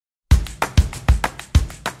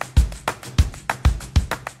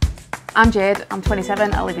I'm Jade, I'm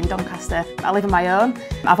 27, I live in Doncaster. I live on my own.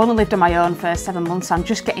 I've only lived on my own for 7 months, so I'm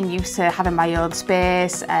just getting used to having my own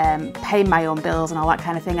space, paying my own bills and all that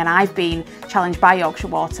kind of thing, and I've been challenged by Yorkshire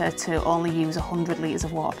Water to only use 100 litres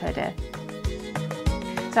of water per day.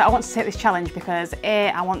 So I want to take this challenge because A,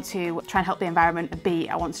 I want to try and help the environment, and B,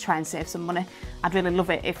 I want to try and save some money. I'd really love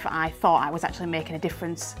it if I thought I was actually making a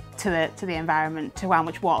difference to the environment, to how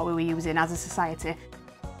much water we were using as a society.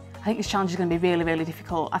 I think this challenge is going to be really, really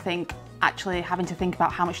difficult. I think actually having to think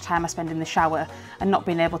about how much time I spend in the shower and not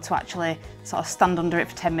being able to actually sort of stand under it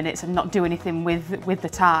for 10 minutes and not do anything with the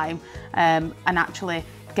time, and actually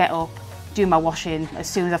get up, do my washing as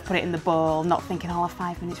soon as I've put it in the bowl, not thinking, oh, I'll have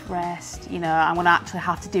 5 minutes rest. You know, I'm going to actually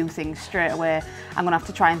have to do things straight away. I'm going to have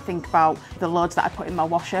to try and think about the loads that I put in my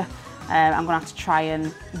washer. I'm going to have to try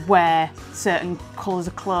and wear certain colours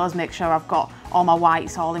of clothes, make sure I've got all my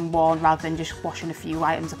whites all in one rather than just washing a few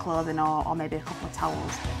items of clothing or maybe a couple of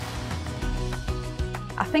towels.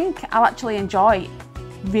 I think I'll actually enjoy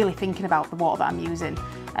really thinking about the water that I'm using.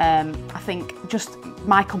 I think just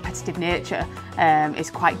my competitive nature is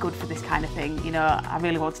quite good for this kind of thing. You know, I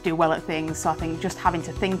really want to do well at things, so I think just having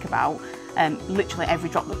to think about literally every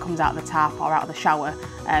drop that comes out of the tap or out of the shower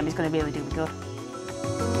is going to really do me good.